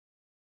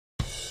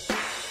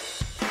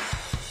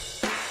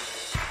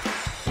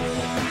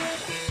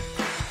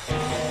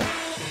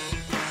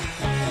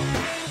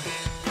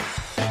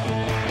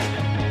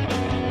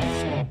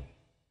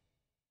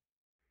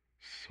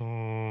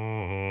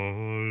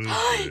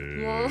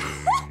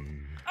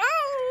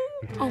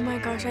Oh my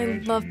gosh, I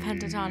love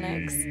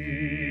Pentatonix.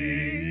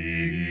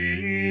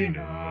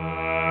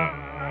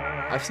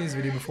 I've seen this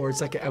video before. It's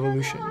like an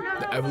evolution.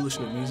 The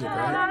evolution of music,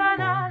 right?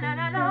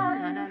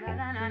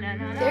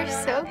 They're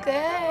so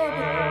good.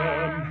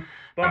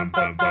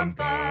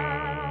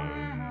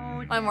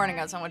 My morning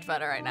got so much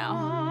better right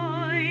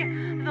now.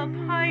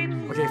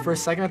 Okay, for a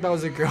second I thought it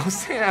was a girl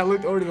saying. I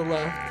looked over to the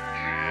left.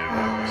 Oh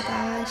my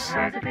gosh.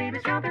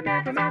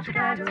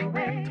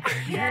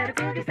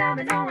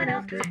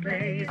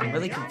 I'm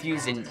really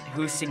confused in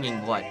who's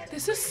singing what.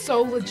 This is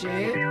so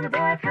legit.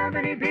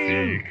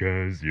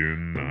 Because you're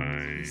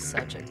mine.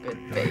 Such a good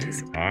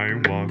bass. I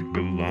walk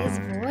the His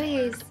line.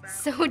 voice,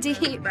 so deep.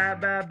 Yay,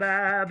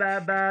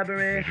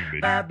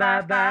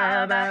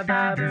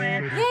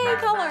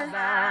 color!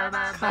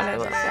 God, I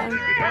love them.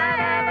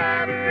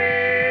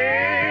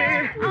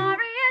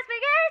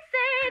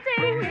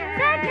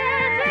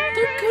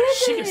 They're good at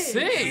she can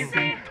sing.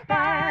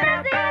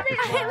 I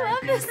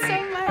love this so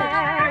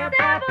much.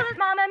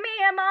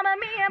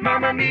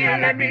 Mamma mia,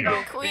 let me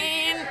go.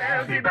 Queen.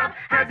 Beelzebub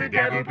has the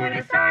devil put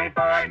aside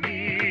for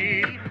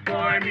me,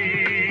 for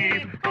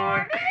me, for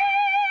me.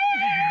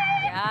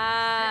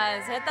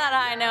 Yes, hit that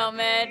high note,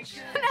 Mitch.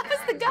 That was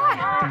the guy.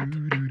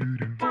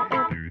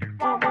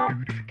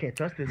 Can't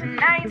touch this.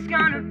 Tonight's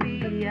gonna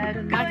be a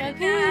good Black Eyed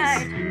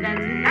night.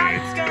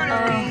 Tonight's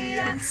gonna be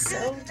a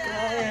So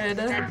good.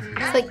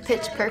 It's like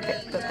Pitch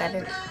Perfect, but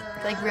better.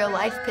 Like real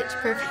life Pitch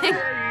Perfect.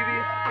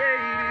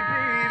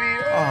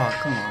 Oh,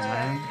 come on,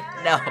 man.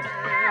 No.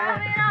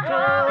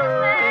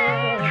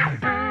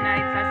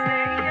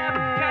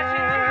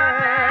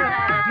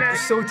 You're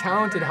so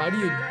talented. How do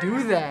you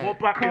do that?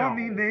 Call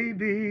me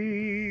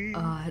maybe.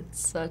 Oh,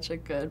 it's such a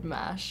good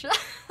mash. Do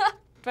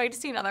I get to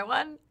see another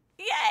one?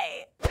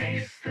 Yay!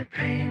 Taste the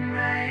pain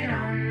right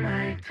on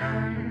my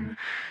tongue.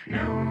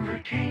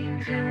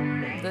 Novocaine to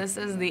make This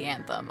is the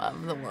anthem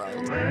of the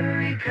world.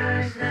 worry,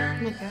 'cause the Oh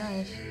my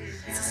gosh.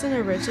 Is this an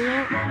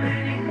original?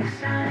 morning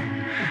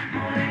sun,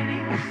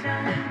 morning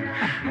sun,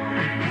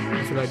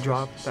 morning For that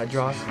drop, I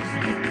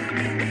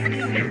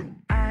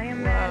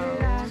am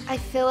I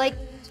feel like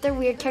they're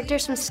weird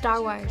characters from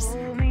Star Wars.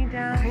 hold me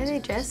down. Why are they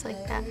dressed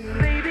like that?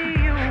 Baby,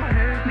 you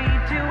hurt me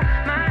to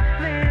my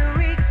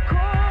very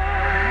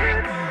core.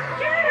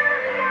 You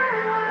don't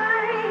know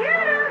why, you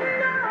don't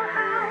know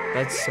how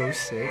That's so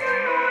sick.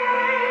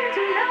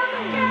 to love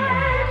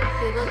again.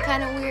 They look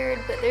kind of weird,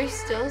 but they're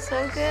still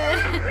so good.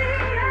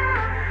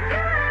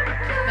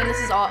 And this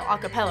is all a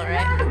cappella,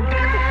 right?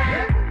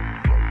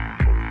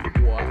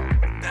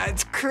 Wow.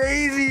 That's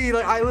crazy.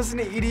 Like, I listen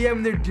to EDM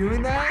and they're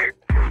doing that.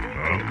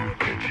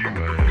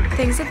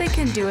 Things that they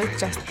can do with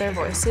just their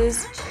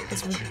voices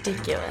is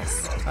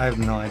ridiculous. I have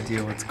no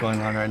idea what's going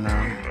on right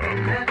now.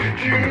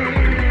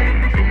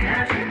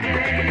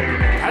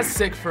 That's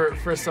sick for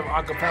some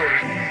acapella.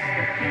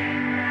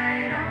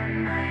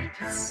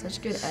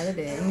 Such good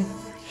editing.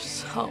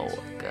 So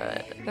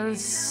good. That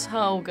was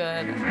so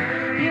good. You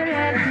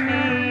left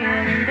me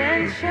and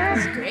then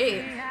It's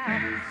great.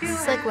 This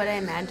is like what I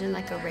imagine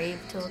like a rave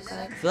to look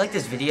like. I feel like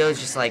this video is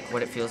just like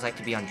what it feels like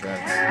to be on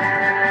drugs.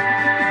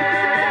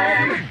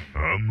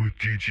 I'ma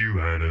teach you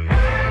how to.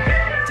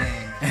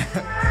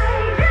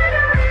 Dang.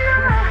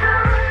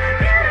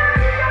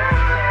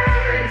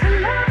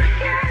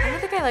 I don't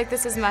think I like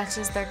this as much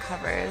as their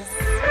covers.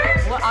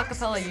 What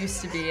acapella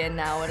used to be and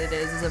now what it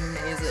is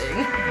amazing.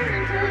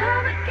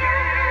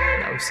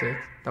 That was sick.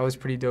 That was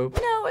pretty dope.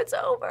 No, it's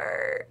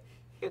over.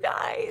 You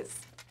guys.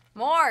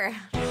 More.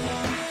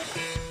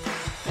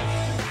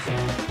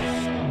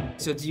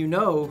 So do you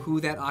know who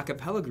that a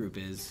cappella group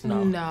is?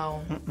 No.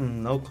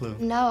 No clue.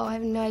 No, I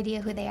have no idea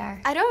who they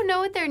are. I don't know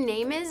what their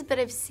name is, but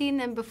I've seen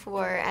them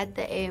before at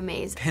the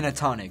AMAs.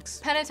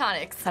 Pentatonix.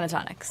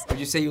 Pentatonix. Would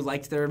you say you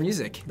liked their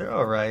music? They're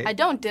all right. I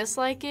don't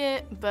dislike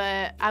it,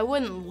 but I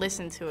wouldn't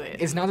listen to it.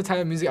 It's not the type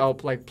of music I'll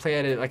like play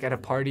at at a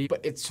party,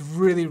 but it's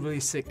really, really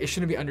sick. It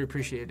shouldn't be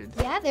underappreciated.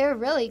 Yeah, they were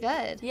really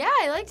good. Yeah,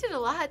 I liked it a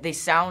lot. They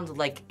sound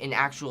like an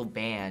actual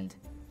band,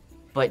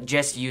 but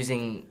just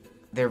using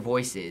their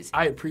voices.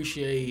 I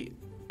appreciate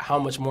how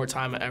much more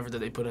time and effort that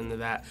they put into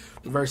that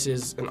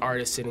versus an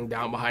artist sitting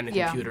down behind a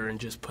computer and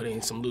just putting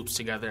some loops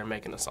together and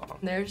making a song.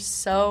 They're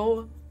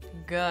so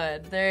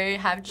good. They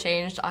have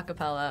changed a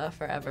cappella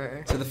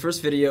forever. So the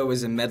first video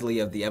was a medley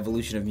of the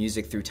evolution of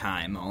music through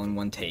time, all in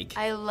one take.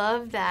 I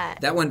love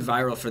that. That went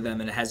viral for them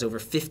and it has over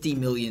 50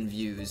 million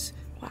views.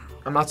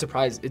 I'm not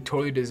surprised. It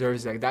totally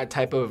deserves that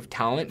type of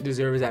talent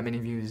deserves that many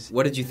views.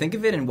 What did you think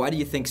of it and why do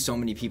you think so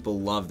many people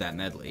love that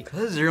medley?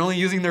 Because they're only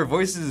using their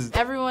voices.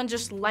 Everyone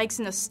just likes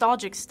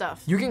nostalgic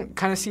stuff. You can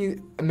kind of see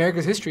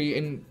America's history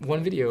in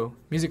one video,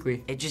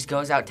 musically. It just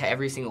goes out to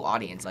every single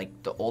audience, like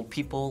the old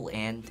people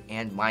and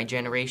my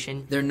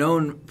generation. They're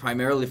known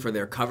primarily for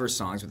their cover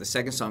songs, but the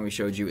second song we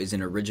showed you is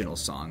an original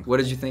song. What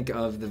did you think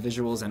of the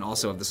visuals and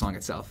also of the song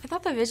itself? I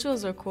thought the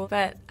visuals were cool,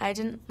 but I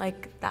didn't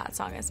like that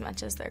song as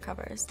much as their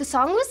covers. The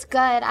song was good.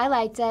 I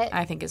liked it.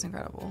 I think it's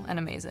incredible and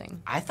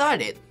amazing. I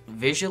thought it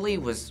visually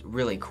was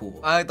really cool.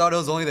 I thought it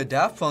was only the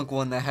Daft Punk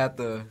one that had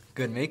the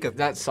good makeup.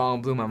 That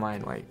song blew my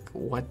mind. Like,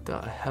 what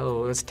the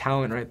hell? That's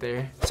talent right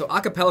there. So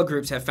a cappella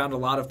groups have found a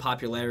lot of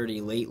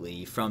popularity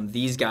lately, from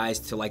these guys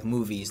to like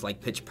movies like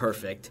Pitch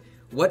Perfect.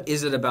 What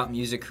is it about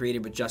music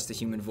created with just the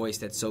human voice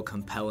that's so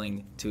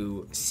compelling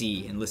to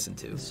see and listen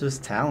to? It's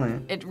just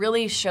talent. It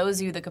really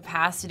shows you the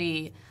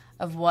capacity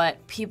of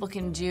what people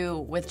can do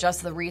with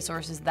just the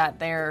resources that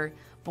they're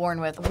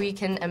born with. We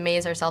can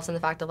amaze ourselves in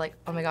the fact of like,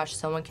 oh my gosh,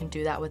 someone can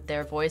do that with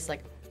their voice.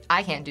 Like,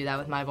 I can't do that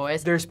with my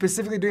voice. They're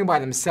specifically doing it by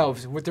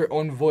themselves with their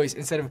own voice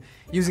instead of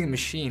using a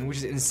machine, which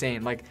is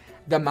insane. Like,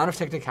 the amount of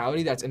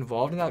technicality that's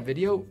involved in that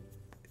video,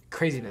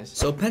 craziness.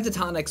 So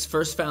Pentatonix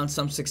first found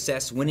some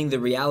success winning the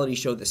reality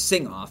show The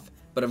Sing Off,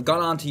 but have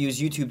gone on to use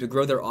YouTube to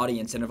grow their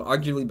audience and have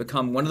arguably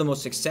become one of the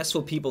most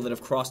successful people that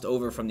have crossed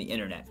over from the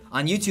internet.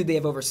 On YouTube, they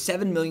have over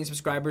 7 million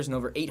subscribers and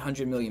over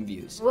 800 million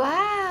views.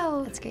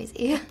 Wow, that's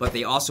crazy. But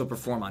they also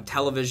perform on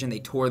television, they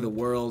tour the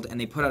world, and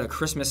they put out a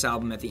Christmas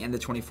album at the end of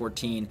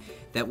 2014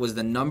 that was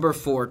the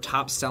 #4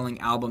 top-selling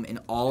album in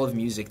all of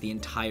music the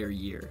entire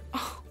year.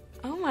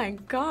 Oh my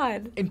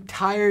God.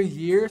 Entire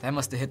year? That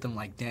must have hit them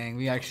like, dang,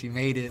 we actually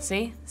made it.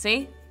 See?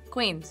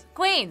 Queens.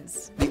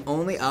 Queens. The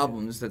only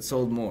albums that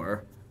sold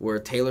more were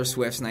Taylor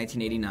Swift's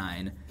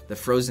 1989, the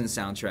Frozen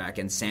soundtrack,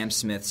 and Sam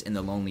Smith's In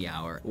the Lonely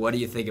Hour. What do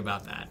you think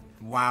about that?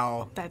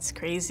 Wow. That's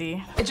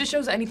crazy. It just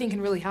shows anything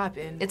can really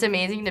happen. It's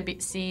amazing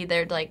to see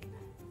they're like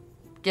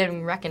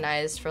getting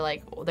recognized for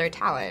like their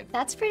talent.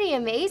 That's pretty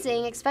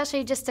amazing,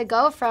 especially just to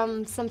go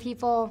from some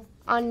people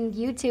on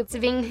YouTube to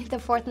being the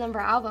 4th number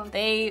album.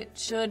 They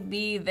should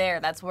be there.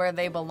 That's where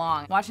they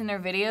belong. Watching their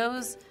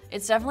videos,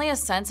 it's definitely a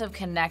sense of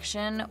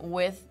connection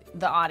with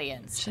the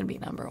audience. Should be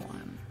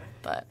 #1.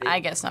 But I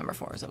guess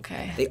 #4 is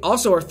okay. They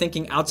also are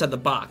thinking outside the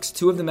box.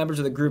 2 of the members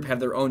of the group have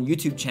their own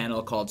YouTube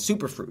channel called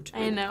Superfruit.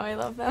 I know, I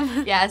love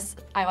them. Yes,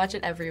 I watch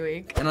it every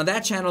week. And on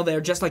that channel,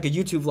 they're just like a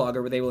YouTube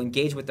vlogger where they will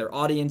engage with their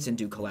audience and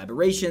do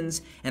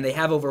collaborations, and they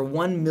have over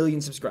 1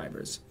 million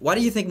subscribers. Why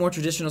do you think more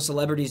traditional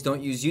celebrities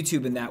don't use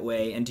YouTube in that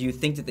way, and do you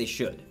think that they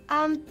should?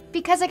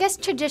 Because I guess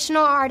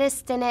traditional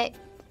artists didn't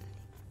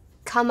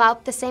come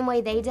up the same way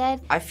they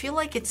did. I feel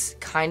like it's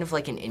kind of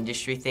like an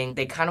industry thing.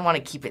 They kind of want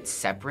to keep it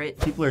separate.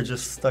 People are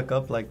just stuck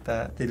up like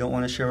that. They don't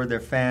want to share with their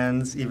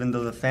fans, even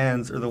though the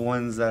fans are the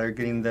ones that are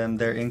getting them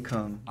their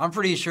income. I'm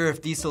pretty sure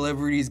if these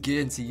celebrities get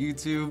into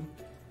YouTube,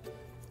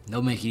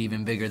 they'll make it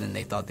even bigger than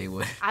they thought they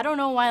would. I don't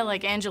know why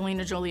like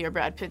Angelina Jolie or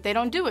Brad Pitt, they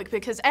don't do it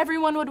because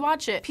everyone would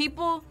watch it.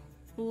 People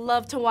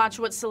love to watch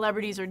what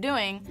celebrities are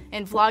doing,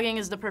 and vlogging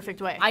is the perfect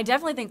way. I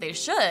definitely think they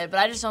should, but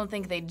I just don't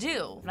think they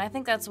do. And I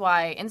think that's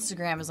why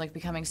Instagram is like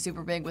becoming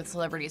super big with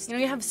celebrities. You know,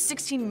 you have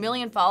 16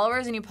 million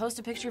followers and you post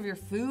a picture of your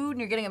food and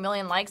you're getting 1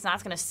 million likes and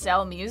that's gonna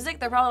sell music.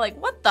 They're probably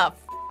like, what the f?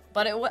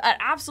 But it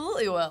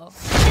absolutely will.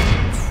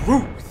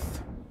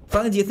 Truth.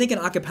 Finally, do you think an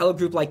a cappella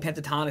group like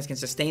Pentatonix can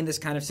sustain this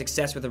kind of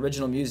success with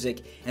original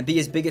music and be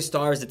as big a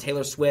stars as the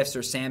Taylor Swifts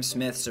or Sam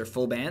Smiths or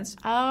full bands?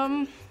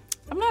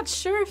 I'm not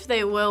sure if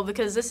they will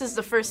because this is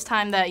the first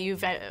time that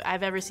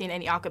I've ever seen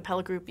any a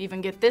cappella group even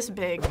get this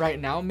big.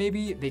 Right now,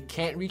 maybe they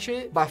can't reach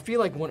it, but I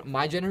feel like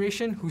my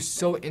generation, who's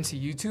so into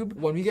YouTube,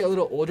 when we get a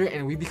little older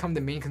and we become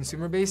the main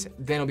consumer base,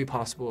 then it'll be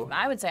possible.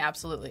 I would say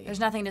absolutely. There's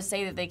nothing to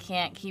say that they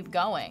can't keep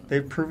going.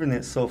 They've proven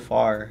it so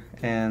far,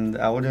 and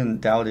I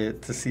wouldn't doubt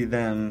it to see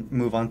them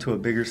move on to a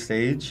bigger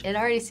stage. It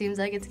already seems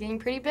like it's getting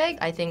pretty big.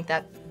 I think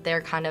that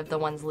they're kind of the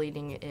ones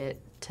leading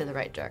it to the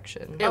right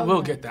direction. It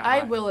will get that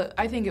high.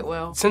 I think it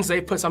will. Since they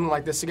put something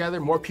like this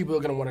together, more people are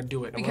going to want to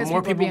do it. And Because when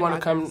more people people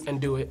want to being come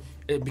and do it,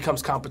 it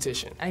becomes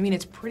competition. I mean,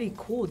 it's pretty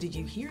cool. Did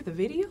you hear the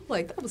video?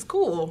 Like, that was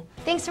cool.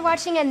 Thanks for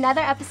watching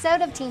another episode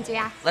of Teens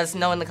React. Let us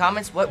know in the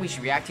comments what we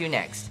should react to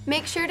next.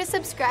 Make sure to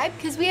subscribe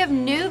because we have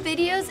new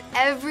videos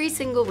every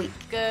single week.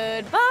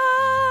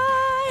 Goodbye!